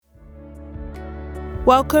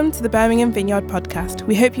Welcome to the Birmingham Vineyard podcast.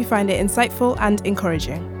 We hope you find it insightful and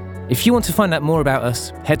encouraging. If you want to find out more about us,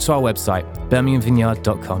 head to our website,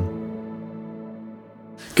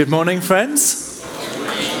 birminghamvineyard.com. Good morning, friends.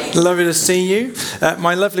 Lovely to see you.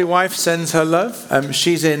 My lovely wife sends her love.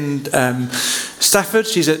 She's in Stafford.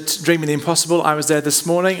 She's at Dreaming the Impossible. I was there this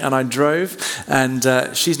morning and I drove,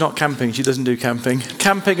 and she's not camping. She doesn't do camping.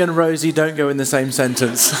 Camping and Rosie don't go in the same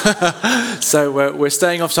sentence. So we're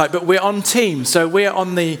staying off site, but we're on team. So we're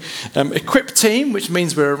on the Equip team, which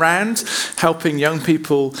means we're around helping young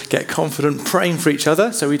people get confident, praying for each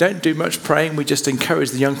other. So we don't do much praying. We just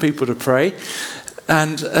encourage the young people to pray.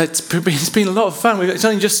 And it's been a lot of fun. It's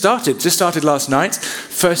only just started last night,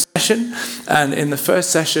 first session. And in the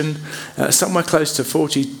first session, somewhere close to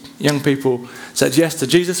 40 young people said yes to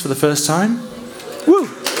Jesus for the first time. Woo!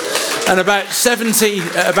 And about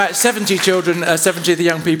 70 children, 70 of the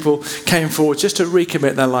young people came forward just to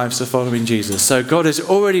recommit their lives to following Jesus. So God is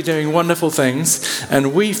already doing wonderful things,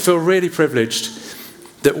 and we feel really privileged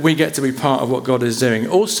that we get to be part of what God is doing.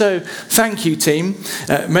 Also, thank you, team.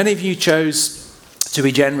 Many of you chose to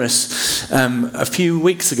be generous. A few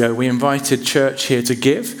weeks ago, we invited church here to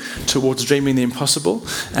give towards Dreaming the Impossible,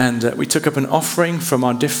 and we took up an offering from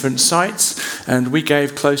our different sites, and we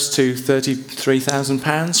gave close to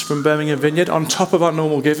 £33,000 from Birmingham Vineyard on top of our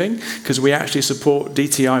normal giving, because we actually support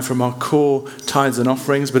DTI from our core tithes and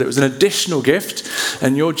offerings, but it was an additional gift,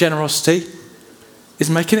 and your generosity is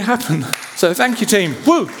making it happen. So thank you, team.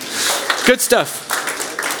 Woo! Good stuff.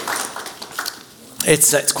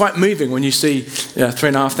 It's quite moving when you see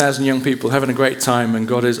 3,500 young people having a great time and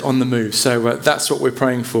God is on the move. So that's what we're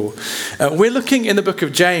praying for. We're looking in the book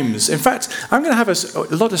of James. In fact, I'm going to have a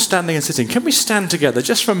lot of standing and sitting. Can we stand together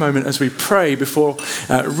just for a moment as we pray before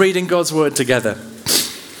reading God's word together?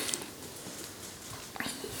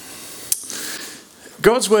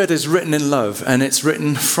 God's word is written in love, and it's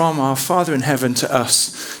written from our Father in heaven to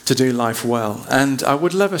us to do life well. And I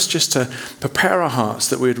would love us just to prepare our hearts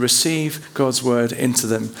that we would receive God's word into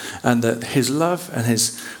them, and that his love and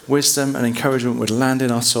his wisdom and encouragement would land in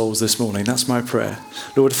our souls this morning. That's my prayer.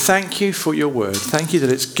 Lord, thank you for your word. Thank you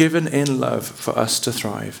that it's given in love for us to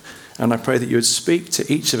thrive. And I pray that you would speak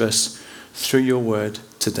to each of us through your word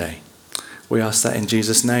today. We ask that in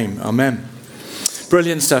Jesus' name. Amen.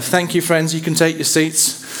 Brilliant stuff. Thank you, friends. You can take your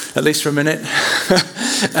seats, at least for a minute.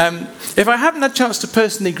 If I haven't had a chance to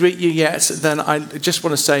personally greet you yet, then I just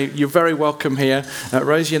want to say you're very welcome here.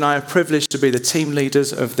 Rosie and I are privileged to be the team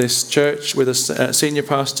leaders of this church with us senior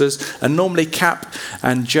pastors. And normally Cap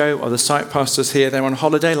and Joe are the site pastors here. They're on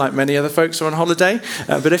holiday, like many other folks are on holiday.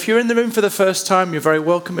 But if you're in the room for the first time, you're very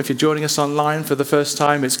welcome. If you're joining us online for the first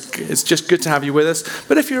time, it's just good to have you with us.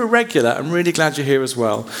 But if you're a regular, I'm really glad you're here as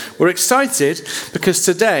well. We're excited because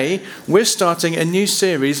today we're starting a new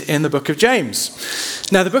series in the book of James.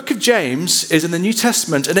 Now, the book of James is in the New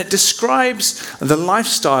Testament, and it describes the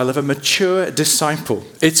lifestyle of a mature disciple.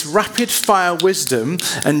 It's rapid-fire wisdom,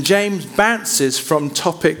 and James bounces from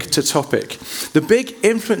topic to topic. The big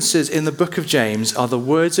influences in the book of James are the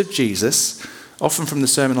words of Jesus, often from the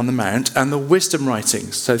Sermon on the Mount, and the wisdom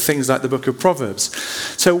writings, so things like the book of Proverbs.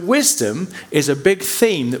 So wisdom is a big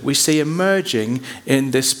theme that we see emerging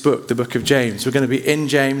in this book, the book of James. We're going to be in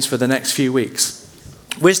James for the next few weeks.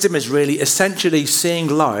 Wisdom is really essentially seeing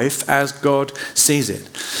life as God sees it.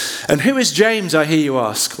 And who is James, I hear you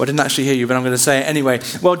ask? Well, I didn't actually hear you, but I'm going to say it anyway.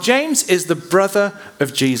 Well, James is the brother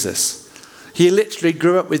of Jesus. He literally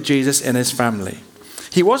grew up with Jesus in his family.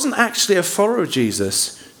 He wasn't actually a follower of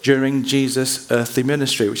Jesus during Jesus' earthly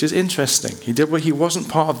ministry, which is interesting. He wasn't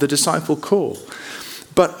part of the disciple call.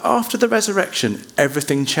 But after the resurrection,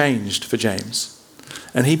 everything changed for James.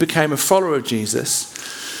 And he became a follower of Jesus.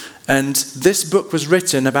 And this book was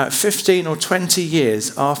written about 15 or 20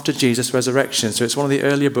 years after Jesus' resurrection. So it's one of the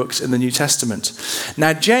earlier books in the New Testament.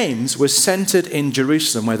 Now, James was centered in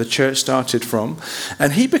Jerusalem, where the church started from.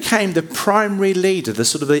 And he became the primary leader,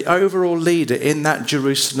 the overall leader in that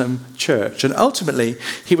Jerusalem church. And ultimately,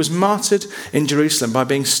 he was martyred in Jerusalem by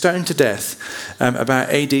being stoned to death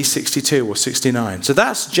about AD 62 or 69. So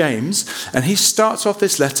that's James. And he starts off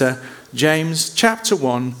this letter, James chapter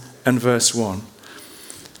 1 and verse 1.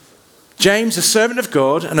 James, a servant of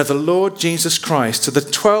God and of the Lord Jesus Christ, to the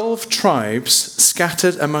 12 tribes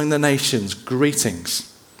scattered among the nations,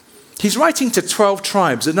 greetings. He's writing to 12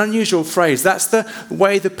 tribes, an unusual phrase. That's the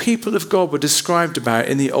way the people of God were described about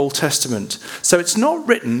in the Old Testament. So it's not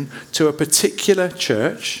written to a particular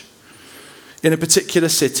church in a particular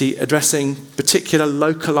city addressing particular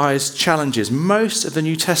localized challenges. Most of the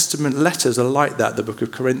New Testament letters are like that, the book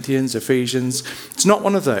of Corinthians, Ephesians. It's not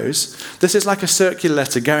one of those. This is like a circular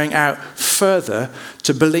letter going out further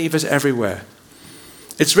to believers everywhere.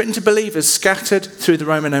 It's written to believers scattered through the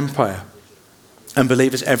Roman Empire and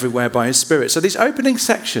believers everywhere by his Spirit. So these opening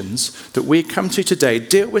sections that we come to today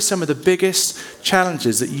deal with some of the biggest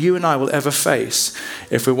challenges that you and I will ever face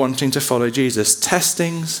if we're wanting to follow Jesus: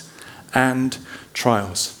 testings and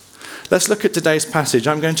trials. Let's look at today's passage.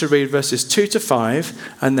 I'm going to read verses 2 to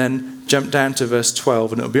 5 and then jump down to verse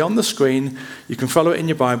 12, and it'll be on the screen. You can follow it in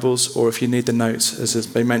your Bibles, or if you need the notes, as has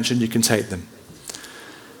been mentioned, you can take them.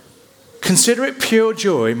 Consider it pure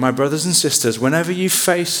joy, my brothers and sisters, whenever you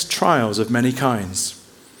face trials of many kinds,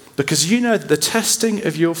 because you know that the testing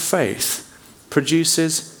of your faith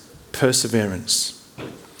produces perseverance.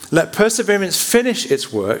 Let perseverance finish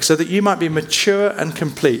its work so that you might be mature and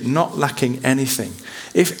complete, not lacking anything.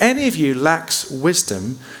 If any of you lacks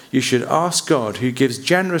wisdom, you should ask God, who gives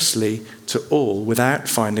generously to all without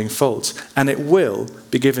finding fault, and it will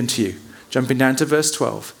be given to you. Jumping down to verse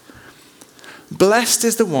 12. Blessed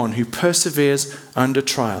is the one who perseveres under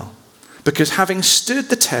trial, because having stood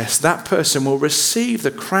the test, that person will receive the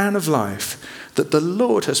crown of life that the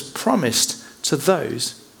Lord has promised to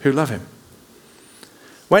those who love him.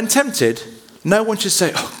 When tempted, no one should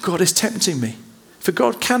say, "Oh, God is tempting me." For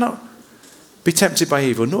God cannot be tempted by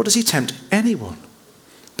evil, nor does he tempt anyone.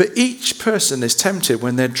 But each person is tempted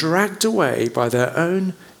when they're dragged away by their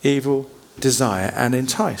own evil desire and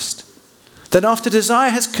enticed. Then after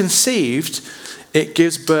desire has conceived, it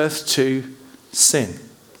gives birth to sin.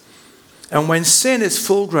 And when sin is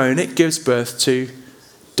full grown, it gives birth to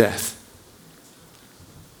death.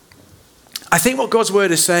 I think what God's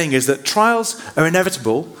word is saying is that trials are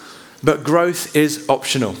inevitable, but growth is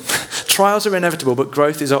optional. Trials are inevitable, but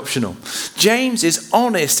growth is optional. James is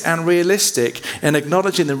honest and realistic in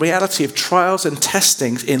acknowledging the reality of trials and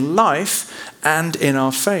testings in life and in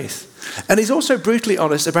our faith. And he's also brutally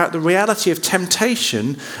honest about the reality of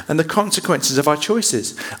temptation and the consequences of our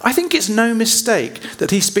choices. I think it's no mistake that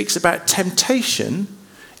he speaks about temptation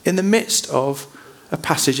in the midst of a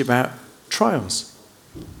passage about trials.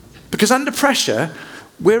 Because under pressure,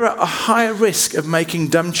 we're at a higher risk of making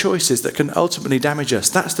dumb choices that can ultimately damage us.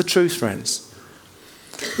 That's the truth, friends.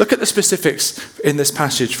 Look at the specifics in this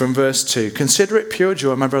passage from verse 2. Consider it pure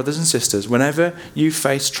joy, my brothers and sisters, whenever you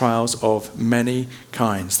face trials of many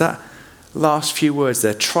kinds. That last few words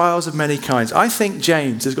there, trials of many kinds. I think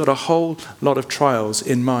James has got a whole lot of trials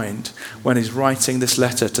in mind when he's writing this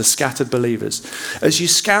letter to scattered believers. As you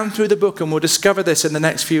scan through the book, and we'll discover this in the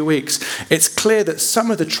next few weeks, it's clear that some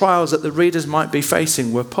of the trials that the readers might be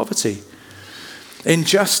facing were poverty,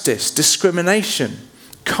 injustice, discrimination,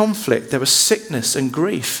 conflict. There was sickness and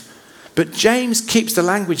grief. But James keeps the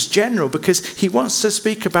language general because he wants to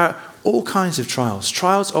speak about all kinds of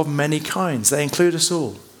trials of many kinds. They include us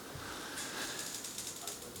all.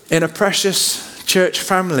 In a precious church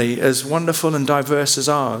family as wonderful and diverse as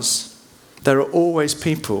ours, there are always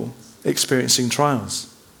people experiencing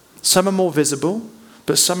trials. Some are more visible,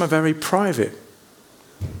 but some are very private.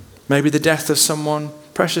 Maybe the death of someone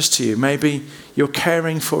precious to you. Maybe you're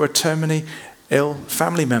caring for a terminally ill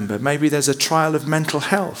family member. Maybe there's a trial of mental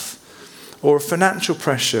health, or financial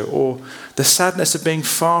pressure, or the sadness of being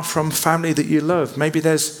far from family that you love. Maybe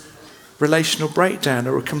there's relational breakdown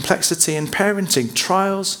or a complexity in parenting.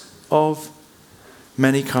 Trials of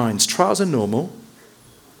many kinds. Trials are normal,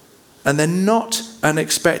 and they're not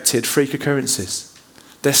unexpected freak occurrences.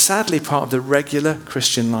 They're sadly part of the regular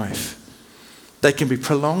Christian life. They can be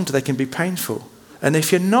prolonged, they can be painful. And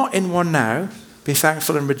if you're not in one now, be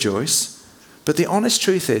thankful and rejoice. But the honest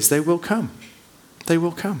truth is, they will come. They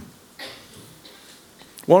will come.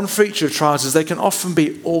 One feature of trials is they can often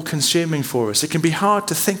be all-consuming for us. It can be hard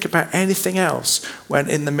to think about anything else when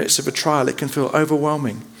in the midst of a trial. It can feel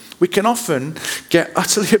overwhelming. We can often get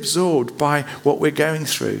utterly absorbed by what we're going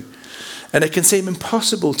through. And it can seem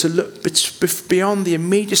impossible to look beyond the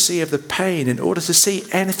immediacy of the pain in order to see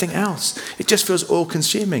anything else. It just feels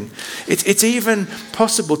all-consuming. It's even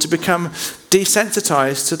possible to become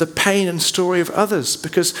desensitized to the pain and story of others,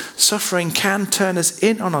 because suffering can turn us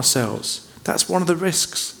in on ourselves. That's one of the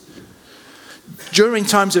risks. During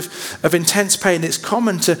times of intense pain, it's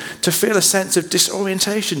common to feel a sense of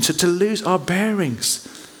disorientation, to lose our bearings.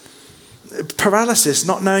 Paralysis,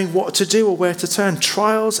 not knowing what to do or where to turn.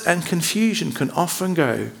 Trials and confusion can often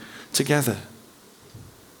go together.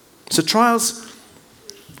 So trials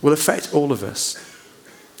will affect all of us.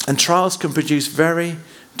 And trials can produce very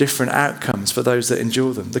different outcomes for those that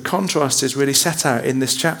endure them. The contrast is really set out in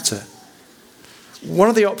this chapter. One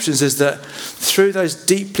of the options is that through those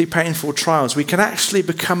deeply painful trials, we can actually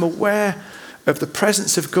become aware of the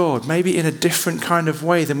presence of God, maybe in a different kind of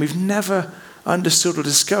way than we've never understood or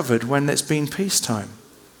discovered when it's been peacetime.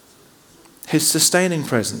 His sustaining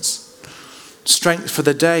presence. strength for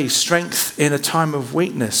the day, strength in a time of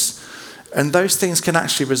weakness. And those things can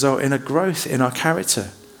actually result in a growth in our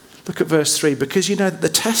character. Look at verse 3. Because you know that the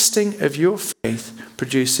testing of your faith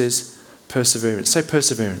produces perseverance. Say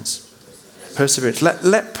perseverance. Perseverance.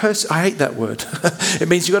 I hate that word. It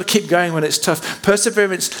means you've got to keep going when it's tough.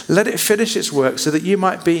 Perseverance, let it finish its work so that you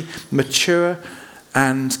might be mature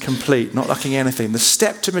and complete, not lacking anything. The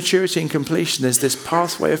step to maturity and completion is this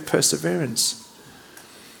pathway of perseverance.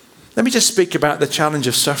 Let me just speak about the challenge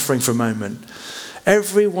of suffering for a moment.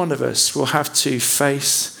 Every one of us will have to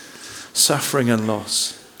face suffering and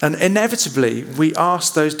loss. And inevitably, we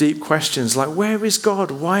ask those deep questions like, where is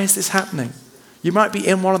God? Why is this happening? You might be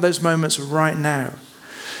in one of those moments right now.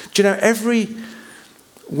 Do you know, every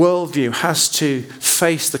worldview has to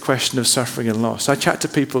face the question of suffering and loss. I chat to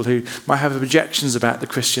people who might have objections about the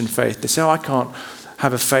Christian faith. They say, I can't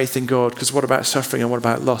have a faith in God because what about suffering and what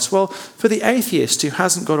about loss? Well, for the atheist who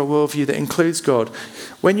hasn't got a worldview that includes God,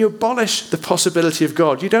 when you abolish the possibility of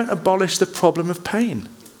God, you don't abolish the problem of pain.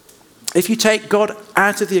 If you take God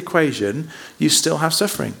out of the equation, you still have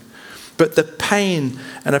suffering. But the pain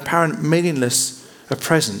and apparent meaninglessness are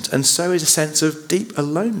present, and so is a sense of deep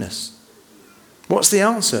aloneness. What's the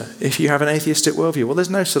answer if you have an atheistic worldview? Well, there's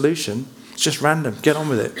no solution. It's just random. Get on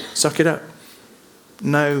with it. Suck it up.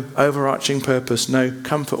 No overarching purpose, no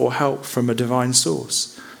comfort or help from a divine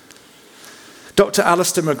source. Dr.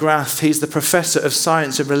 Alistair McGrath, he's the professor of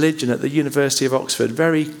science and religion at the University of Oxford,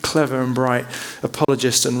 very clever and bright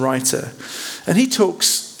apologist and writer. And he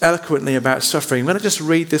talks eloquently about suffering. I'm going to just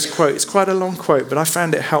read this quote. It's quite a long quote, but I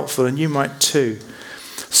found it helpful, and you might too.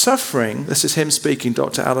 Suffering, this is him speaking,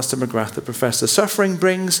 Dr. Alistair McGrath, the professor, suffering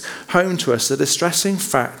brings home to us the distressing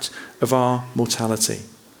fact of our mortality,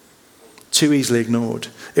 too easily ignored.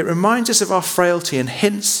 It reminds us of our frailty and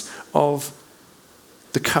hints of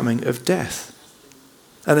the coming of death.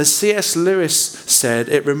 And as C.S. Lewis said,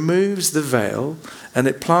 it removes the veil and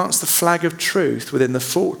it plants the flag of truth within the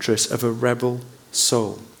fortress of a rebel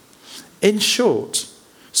soul. In short,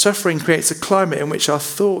 suffering creates a climate in which our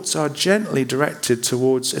thoughts are gently directed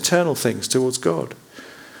towards eternal things, towards God,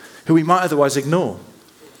 who we might otherwise ignore.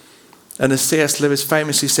 And as C.S. Lewis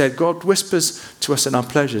famously said, God whispers to us in our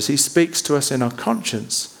pleasures. He speaks to us in our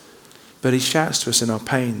conscience, but he shouts to us in our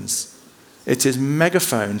pains. It is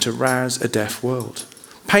megaphone to rouse a deaf world.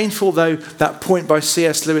 Painful though that point by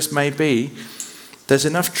C.S. Lewis may be, there's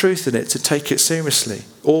enough truth in it to take it seriously.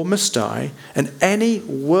 All must die, and any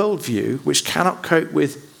worldview which cannot cope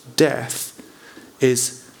with death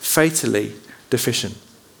is fatally deficient.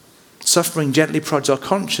 Suffering gently prods our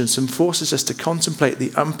conscience and forces us to contemplate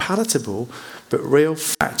the unpalatable but real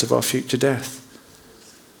fact of our future death,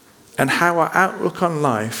 and how our outlook on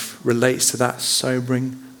life relates to that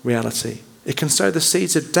sobering reality. It can sow the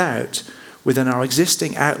seeds of doubt within our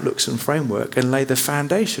existing outlooks and framework and lay the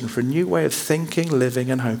foundation for a new way of thinking, living,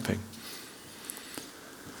 and hoping.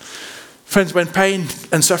 Friends, when pain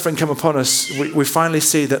and suffering come upon us, we finally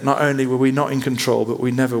see that not only were we not in control, but we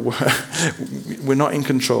never were. We're not in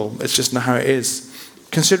control. It's just not how it is.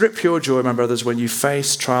 Consider it pure joy, my brothers, when you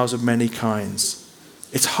face trials of many kinds.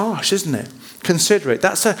 It's harsh, isn't it? Consider it.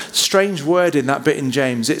 That's a strange word in that bit in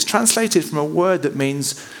James. It's translated from a word that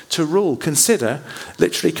means to rule. Consider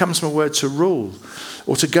literally comes from a word to rule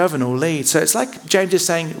or to govern or lead. So it's like James is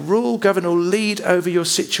saying, rule, govern, or lead over your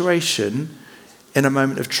situation in a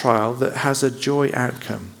moment of trial that has a joy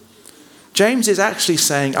outcome. James is actually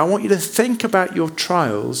saying, I want you to think about your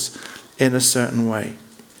trials in a certain way.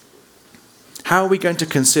 How are we going to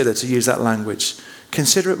consider, to use that language?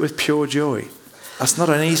 Consider it with pure joy. That's not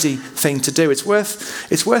an easy thing to do. It's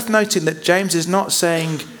worth noting that James is not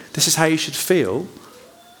saying this is how you should feel.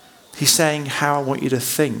 He's saying how I want you to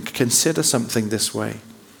think. Consider something this way.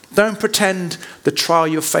 Don't pretend the trial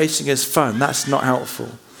you're facing is fun. That's not helpful.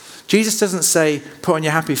 Jesus doesn't say put on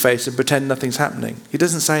your happy face and pretend nothing's happening. He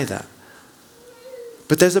doesn't say that.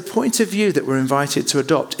 But there's a point of view that we're invited to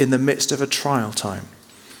adopt in the midst of a trial time.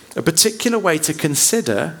 A particular way to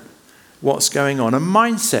consider what's going on. A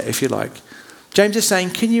mindset, if you like. James is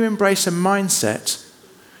saying, can you embrace a mindset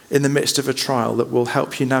in the midst of a trial that will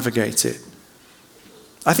help you navigate it?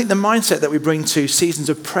 I think the mindset that we bring to seasons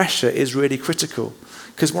of pressure is really critical,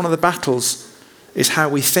 because one of the battles is how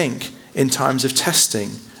we think in times of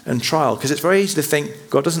testing and trial, because it's very easy to think,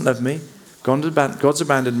 God doesn't love me, God's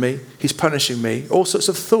abandoned me, he's punishing me, all sorts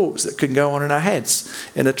of thoughts that can go on in our heads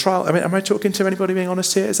in a trial. I mean, am I talking to anybody being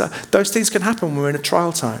honest here? Those things can happen when we're in a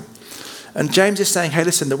trial time. And James is saying, hey,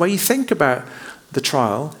 listen, the way you think about the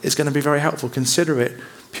trial is going to be very helpful. Consider it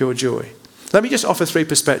pure joy. Let me just offer 3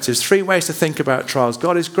 perspectives, 3 ways to think about trials.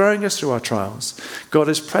 God is growing us through our trials. God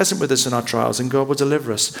is present with us in our trials, and God will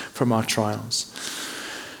deliver us from our trials.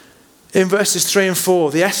 In verses 3 and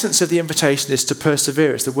 4, the essence of the invitation is to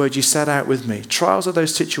persevere. It's the word you set out with me. Trials are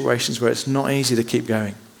those situations where it's not easy to keep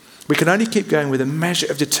going. We can only keep going with a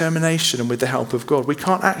measure of determination and with the help of God. We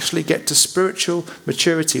can't actually get to spiritual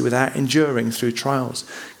maturity without enduring through trials.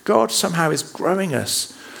 God somehow is growing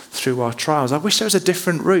us through our trials. I wish there was a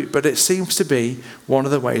different route, but it seems to be one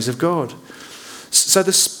of the ways of God. So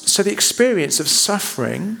the experience of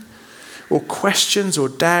suffering or questions or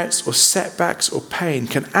doubts or setbacks or pain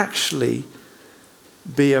can actually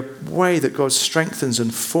be a way that God strengthens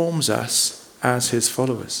and forms us as his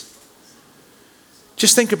followers.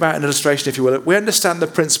 Just think about an illustration, if you will. We understand the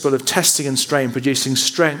principle of testing and strain producing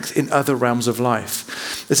strength in other realms of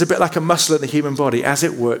life. It's a bit like a muscle in the human body. As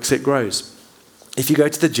it works, it grows. If you go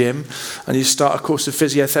to the gym and you start a course of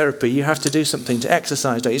physiotherapy, you have to do something to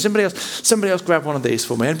exercise, don't you? Somebody else grab one of these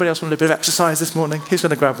for me. Anybody else want a bit of exercise this morning? Who's going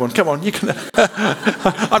to grab one? Come on, you can.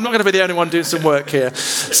 I'm not going to be the only one doing some work here.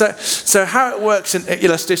 So how it works?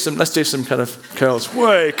 Let's do some kind of curls.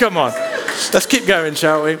 Whoa, come on. Let's keep going,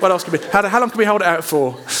 shall we? What else can we? How long can we hold it out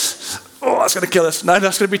for? Oh, that's going to kill us. No,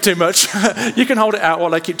 that's going to be too much. You can hold it out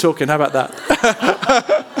while I keep talking. How about that?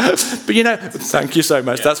 But thank you so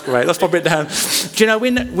much. Yeah. That's great. Let's pop it down.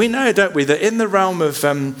 We know, don't we, that in the realm of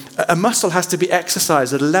a muscle has to be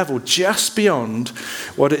exercised at a level just beyond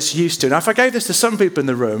what it's used to. Now, if I gave this to some people in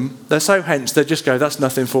the room, they're so hench, they'd just go, that's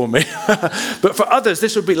nothing for me. But for others,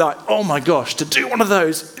 this would be like, oh my gosh, to do one of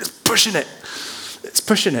those is pushing it. It's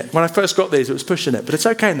pushing it. When I first got these, it was pushing it. But it's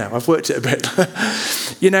okay now. I've worked it a bit.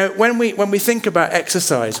 When we think about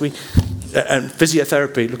exercise, and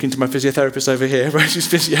physiotherapy, looking to my physiotherapist over here, who's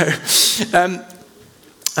physio,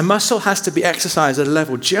 a muscle has to be exercised at a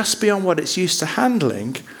level just beyond what it's used to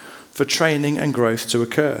handling for training and growth to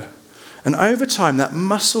occur. And over time, that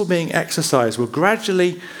muscle being exercised will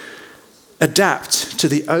gradually adapt to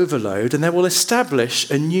the overload, and they will establish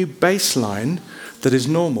a new baseline that is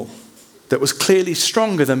normal, that was clearly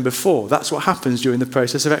stronger than before. That's what happens during the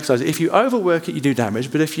process of exercise. If you overwork it, you do damage,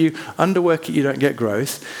 but if you underwork it, you don't get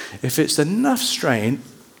growth. If it's enough strain,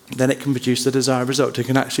 then it can produce the desired result. It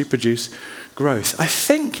can actually produce growth. I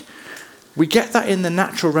think we get that in the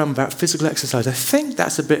natural realm about physical exercise. I think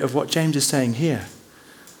that's a bit of what James is saying here.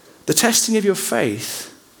 The testing of your faith,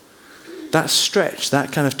 that stretch,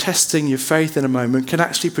 that kind of testing your faith in a moment can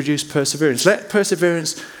actually produce perseverance. Let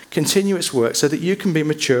perseverance continue its work so that you can be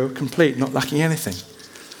mature, complete, not lacking anything.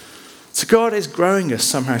 So God is growing us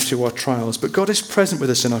somehow through our trials, but God is present with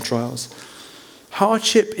us in our trials.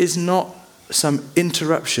 Hardship is not some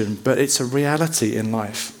interruption, but it's a reality in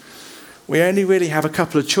life. We only really have a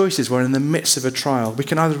couple of choices when in the midst of a trial. We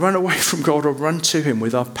can either run away from God or run to him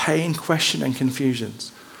with our pain, question, and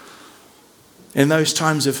confusions. In those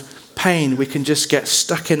times of pain, we can just get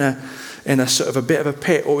stuck in a sort of a bit of a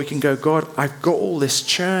pit, or we can go, God, I've got all this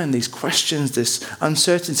churn, these questions, this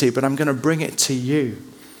uncertainty, but I'm going to bring it to you.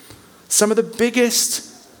 Some of the biggest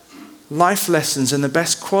life lessons and the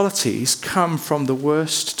best qualities come from the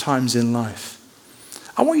worst times in life.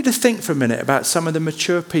 I want you to think for a minute about some of the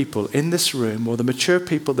mature people in this room, or the mature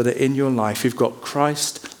people that are in your life who've got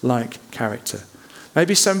Christ-like character.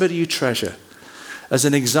 Maybe somebody you treasure as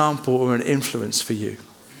an example or an influence for you.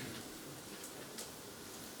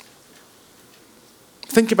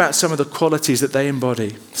 Think about some of the qualities that they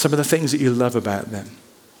embody, some of the things that you love about them.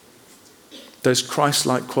 Those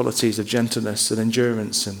Christ-like qualities of gentleness and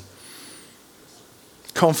endurance and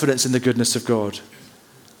confidence in the goodness of God.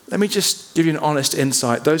 Let me just give you an honest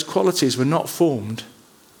insight. Those qualities were not formed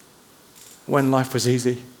when life was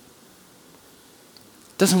easy.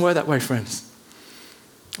 It doesn't work that way, friends.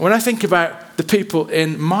 When I think about the people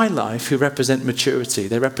in my life who represent maturity,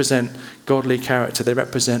 they represent godly character, they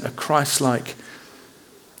represent a Christ-like,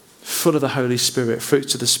 full of the Holy Spirit,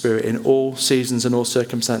 fruits of the Spirit in all seasons and all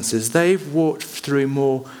circumstances. They've walked through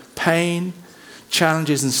more pain,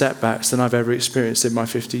 challenges and setbacks than I've ever experienced in my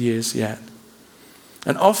 50 years yet.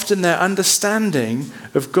 And often their understanding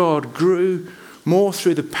of God grew more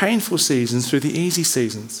through the painful seasons, through the easy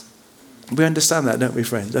seasons. We understand that, don't we,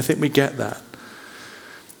 friends? I think we get that.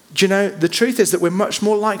 Do you know, the truth is that we're much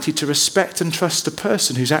more likely to respect and trust a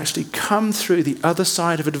person who's actually come through the other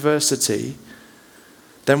side of adversity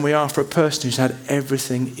than we are for a person who's had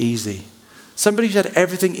everything easy. Somebody who's had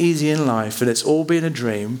everything easy in life and it's all been a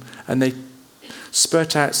dream and they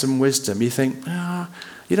spurt out some wisdom. You think,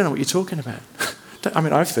 you don't know what you're talking about. I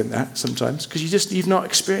mean, I think that sometimes because you've not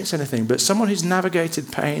experienced anything. But someone who's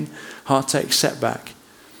navigated pain, heartache, setback,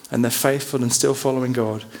 and they're faithful and still following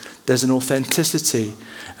God, there's an authenticity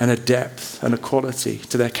and a depth and a quality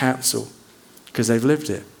to their counsel because they've lived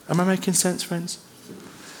it. Am I making sense, friends?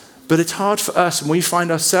 But it's hard for us when we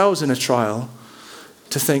find ourselves in a trial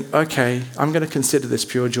to think, okay, I'm going to consider this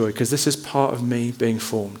pure joy because this is part of me being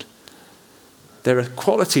formed. There are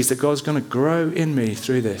qualities that God's going to grow in me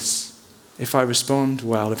through this. If I respond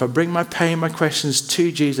well, if I bring my pain, my questions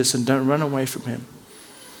to Jesus and don't run away from him,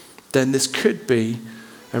 then this could be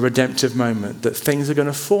a redemptive moment, that things are going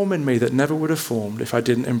to form in me that never would have formed if I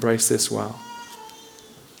didn't embrace this well.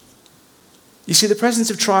 You see, the presence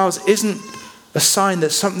of trials isn't a sign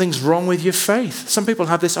that something's wrong with your faith. Some people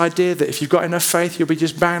have this idea that if you've got enough faith, you'll be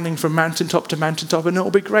just bounding from mountaintop to mountaintop and it'll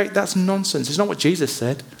be great. That's nonsense. It's not what Jesus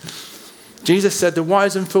said. Jesus said the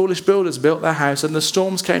wise and foolish builders built their house and the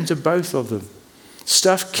storms came to both of them.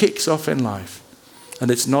 Stuff kicks off in life, and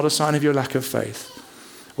it's not a sign of your lack of faith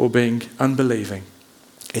or being unbelieving.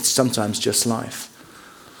 It's sometimes just life.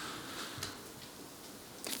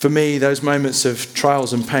 For me, those moments of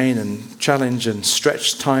trials and pain and challenge and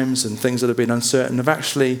stretched times and things that have been uncertain have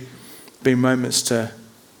actually been moments to...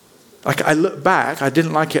 I look back, I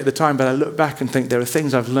didn't like it at the time, but I look back and think there are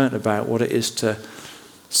things I've learned about what it is to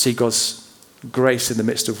see God's grace in the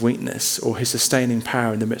midst of weakness, or his sustaining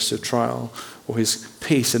power in the midst of trial, or his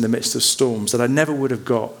peace in the midst of storms that I never would have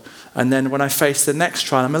got. And then when I face the next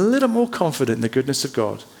trial, I'm a little more confident in the goodness of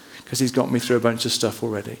God because he's got me through a bunch of stuff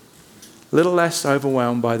already. A little less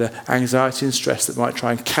overwhelmed by the anxiety and stress that might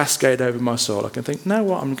try and cascade over my soul. I can think, no,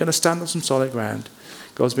 what? I'm going to stand on some solid ground.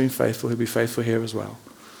 God's been faithful. He'll be faithful here as well.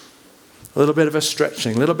 A little bit of a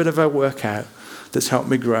stretching, a little bit of a workout that's helped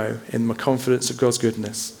me grow in my confidence of God's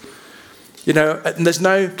goodness. You know, and there's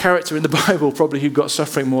no character in the Bible probably who got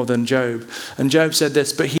suffering more than Job. And Job said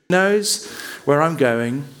this, but he knows where I'm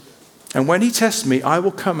going, and when he tests me, I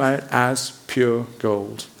will come out as pure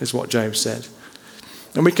gold, is what Job said.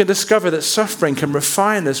 And we can discover that suffering can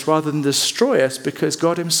refine us rather than destroy us because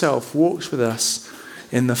God himself walks with us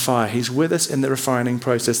in the fire. He's with us in the refining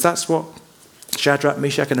process. That's what Shadrach,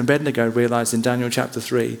 Meshach, and Abednego realized in Daniel chapter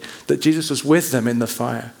 3, that Jesus was with them in the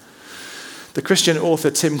fire. The Christian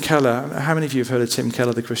author Tim Keller, how many of you have heard of Tim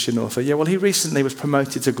Keller, the Christian author? Yeah, well, he recently was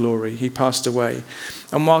promoted to glory. He passed away.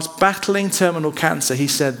 And whilst battling terminal cancer, he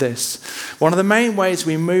said this: one of the main ways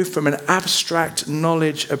we move from an abstract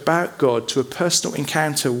knowledge about God to a personal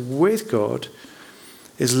encounter with God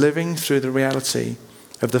is living through the reality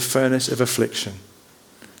of the furnace of affliction.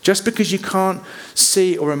 Just because you can't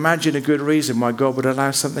see or imagine a good reason why God would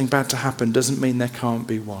allow something bad to happen doesn't mean there can't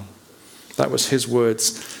be one. That was his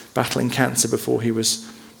words, battling cancer before he was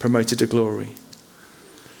promoted to glory.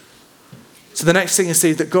 So the next thing is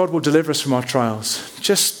that God will deliver us from our trials.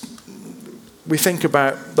 We think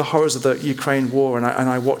about the horrors of the Ukraine war, and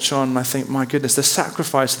I watch on and I think, my goodness, the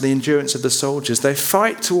sacrifice and the endurance of the soldiers. They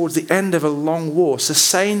fight towards the end of a long war,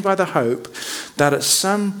 sustained by the hope that at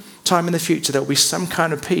some time in the future there will be some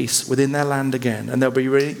kind of peace within their land again, and they'll be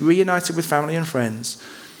reunited with family and friends.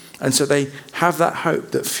 And so they have that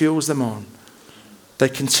hope that fuels them on. They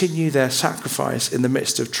continue their sacrifice in the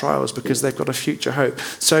midst of trials because they've got a future hope.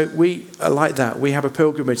 So we are like that. We have a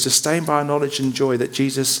pilgrimage sustained by our knowledge and joy that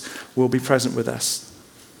Jesus will be present with us.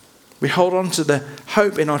 We hold on to the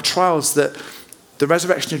hope in our trials that the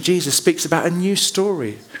resurrection of Jesus speaks about a new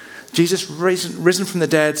story. Jesus, risen from the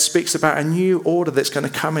dead, speaks about a new order that's going to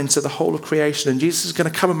come into the whole of creation. And Jesus is going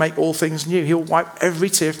to come and make all things new. He'll wipe every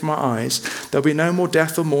tear from our eyes. There'll be no more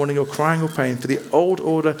death or mourning or crying or pain, for the old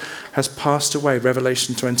order has passed away,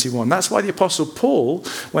 Revelation 21. That's why the Apostle Paul,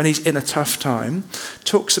 when he's in a tough time,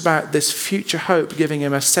 talks about this future hope, giving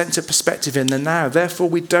him a sense of perspective in the now. Therefore,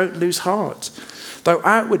 we don't lose heart. Though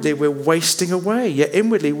outwardly we're wasting away, yet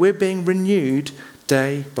inwardly we're being renewed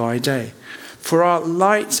day by day. For our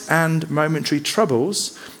light and momentary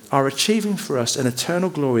troubles are achieving for us an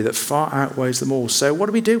eternal glory that far outweighs them all. So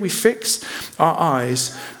what do? We fix our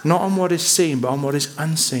eyes not on what is seen, but on what is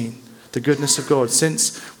unseen, the goodness of God,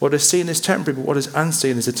 since what is seen is temporary, but what is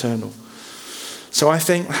unseen is eternal. So I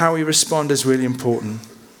think how we respond is really important.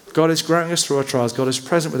 God is growing us through our trials. God is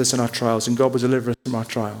present with us in our trials, and God will deliver us from our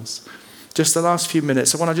trials. Just the last few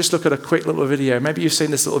minutes, I want to just look at a quick little video. Maybe you've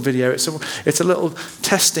seen this little video. It's a little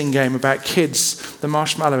testing game about kids, the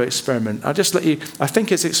marshmallow experiment. I'll just let you, I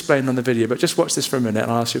think it's explained on the video, but just watch this for a minute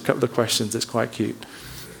and I'll ask you a couple of questions. It's quite cute.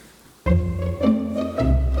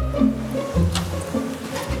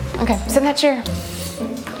 Okay, sit in that chair.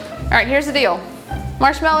 All right, here's the deal.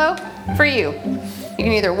 Marshmallow for you. You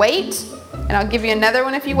can either wait, and I'll give you another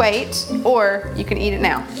one if you wait, or you can eat it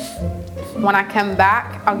now. When I come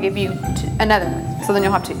back, I'll give you another one, so then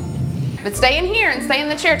you'll have two. But stay in here and stay in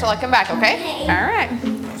the chair till I come back, okay? All right.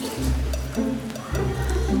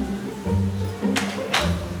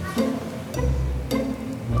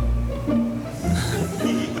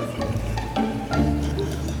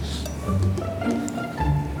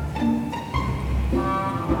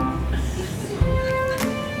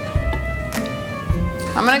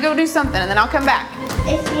 I'm gonna go do something and then I'll come back.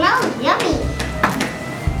 It smells yummy.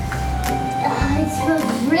 It smells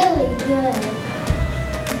really good.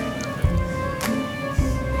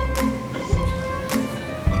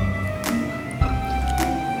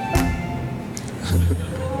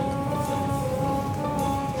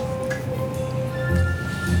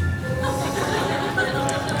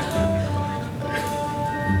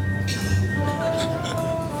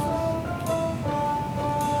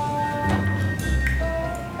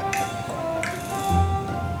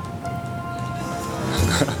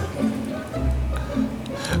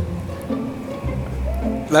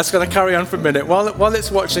 That's going to carry on for a minute. While it's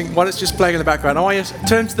just playing in the background, I want you to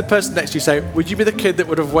turn to the person next to you and say, would you be the kid that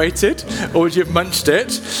would have waited or would you have munched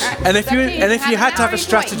it? And if you had to have a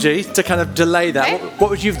strategy to kind of delay that, Okay. what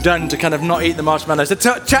would you have done to kind of not eat the marshmallows? So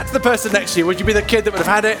chat to the person next to you. Would you be the kid that would have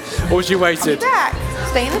had it or would you waited? Back.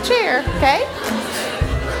 Stay in the chair, okay?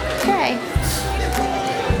 Okay.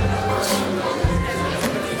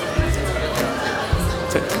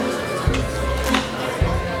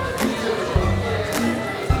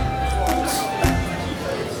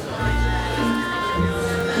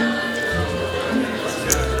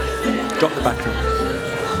 Drop the battery.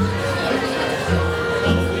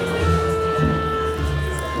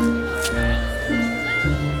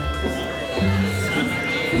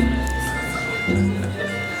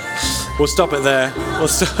 We'll stop it there.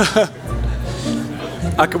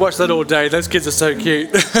 I could watch that all day. Those kids are so cute.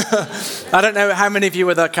 I don't know how many of you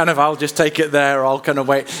were that kind of, I'll just take it there, or I'll kind of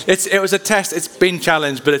wait. It was a test. It's been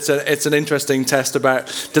challenged, but it's an interesting test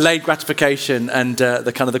about delayed gratification and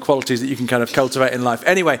the kind of the qualities that you can kind of cultivate in life.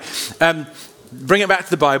 Anyway, bring it back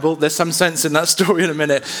to the Bible. There's some sense in that story in a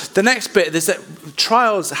minute. The next bit is that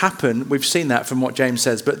trials happen. We've seen that from what James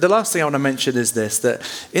says. But the last thing I want to mention is this, that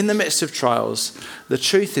in the midst of trials, the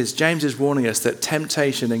truth is James is warning us that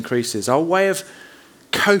temptation increases. Our way of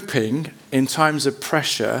coping in times of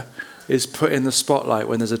pressure is put in the spotlight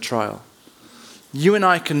when there's a trial. You and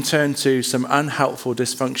I can turn to some unhelpful,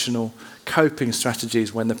 dysfunctional coping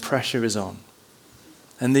strategies when the pressure is on.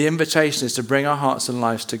 And the invitation is to bring our hearts and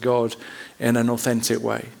lives to God in an authentic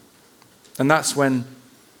way. And that's when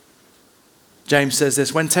James says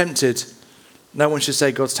this, when tempted, no one should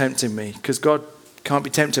say God's tempting me, because God can't be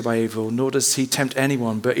tempted by evil, nor does he tempt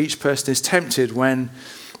anyone. But each person is tempted when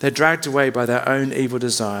they're dragged away by their own evil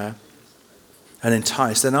desire and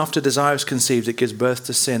enticed. Then after desire is conceived, it gives birth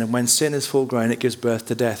to sin. And when sin is full grown, it gives birth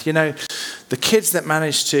to death. You know, the kids that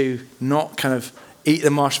manage to not kind of eat the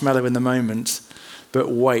marshmallow in the moment,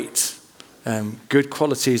 but wait, good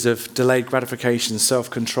qualities of delayed gratification,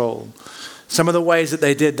 self-control. Some of the ways that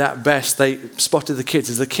they did that best, they spotted the kids,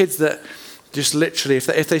 is the kids that just literally,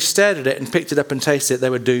 if they stared at it and picked it up and tasted it, they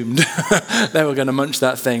were doomed. They were going to munch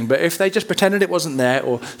that thing. But if they just pretended it wasn't there,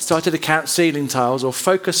 or started to count ceiling tiles, or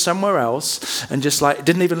focused somewhere else, and just like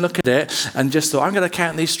didn't even look at it, and just thought, I'm going to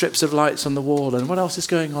count these strips of lights on the wall, and what else is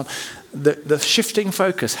going on? The shifting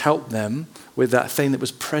focus helped them with that thing that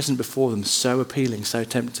was present before them, so appealing, so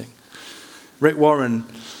tempting. Rick Warren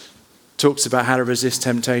talks about how to resist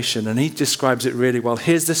temptation, and he describes it really well.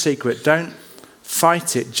 Here's the secret. Don't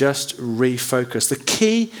fight it, just refocus. The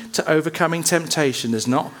key to overcoming temptation is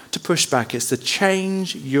not to push back, it's to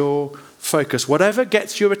change your focus. Whatever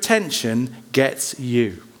gets your attention gets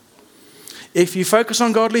you. If you focus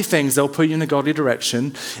on godly things, they'll pull you in a godly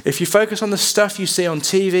direction. If you focus on the stuff you see on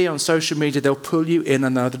TV, on social media, they'll pull you in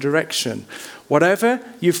another direction. Whatever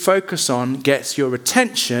you focus on gets your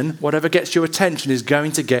attention. Whatever gets your attention is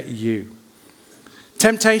going to get you.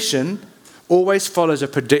 Temptation always follows a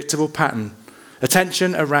predictable pattern.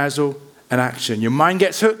 Attention, arousal, and action. Your mind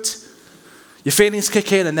gets hooked, your feelings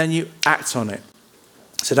kick in, and then you act on it.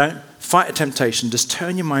 So don't fight a temptation, just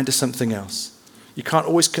turn your mind to something else. You can't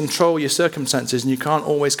always control your circumstances, and you can't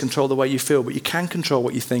always control the way you feel, but you can control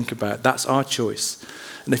what you think about. That's our choice.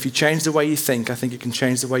 And if you change the way you think, I think it can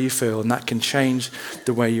change the way you feel, and that can change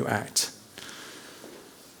the way you act.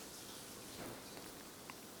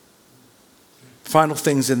 Final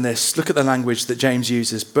things in this. Look at the language that James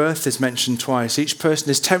uses. Birth is mentioned twice. Each person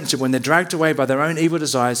is tempted when they're dragged away by their own evil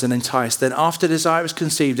desires and enticed. Then after desire is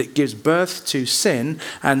conceived, it gives birth to sin.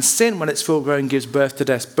 And sin, when it's full grown, gives birth to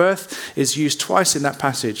death. Birth is used twice in that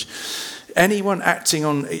passage. Anyone acting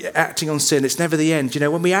on sin, it's never the end. You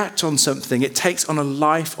know, when we act on something, it takes on a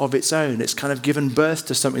life of its own. It's kind of given birth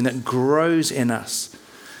to something that grows in us.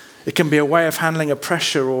 It can be a way of handling a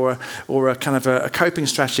pressure or a kind of a coping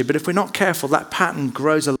strategy. But if we're not careful, that pattern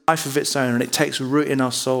grows a life of its own and it takes root in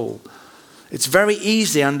our soul. It's very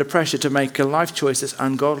easy under pressure to make a life choice that's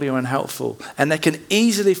ungodly or unhelpful. And they can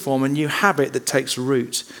easily form a new habit that takes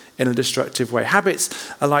root in a destructive way.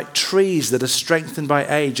 Habits are like trees that are strengthened by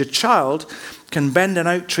age. A child can bend an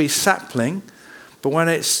oak tree sapling, but when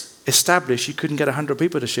it's established, you couldn't get 100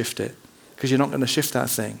 people to shift it because you're not going to shift that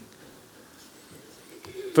thing.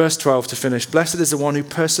 Verse 12 to finish. Blessed is the one who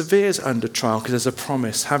perseveres under trial, because there's a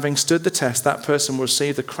promise. Having stood the test, that person will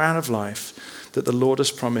receive the crown of life that the Lord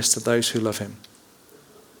has promised to those who love him.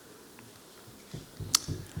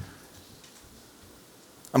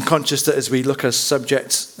 I'm conscious that as we look at a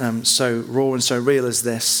subject so raw and so real as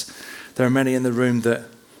this, there are many in the room that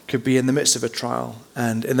could be in the midst of a trial.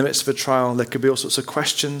 And in the midst of a trial, there could be all sorts of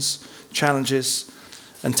questions, challenges,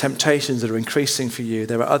 and temptations that are increasing for you.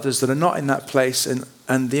 There are others that are not in that place,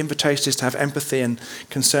 and the invitation is to have empathy and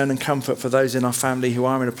concern and comfort for those in our family who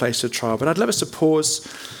are in a place of trial. But I'd love us to pause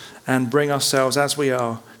and bring ourselves as we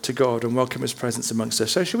are to God and welcome his presence amongst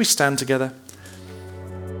us. So should we stand together?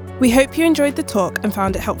 We hope you enjoyed the talk and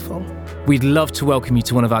found it helpful. We'd love to welcome you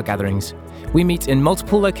to one of our gatherings. We meet in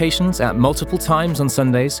multiple locations at multiple times on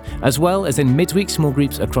Sundays, as well as in midweek small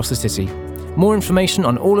groups across the city. More information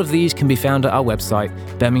on all of these can be found at our website,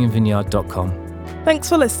 birminghamvineyard.com. Thanks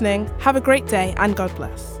for listening. Have a great day and God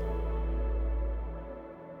bless.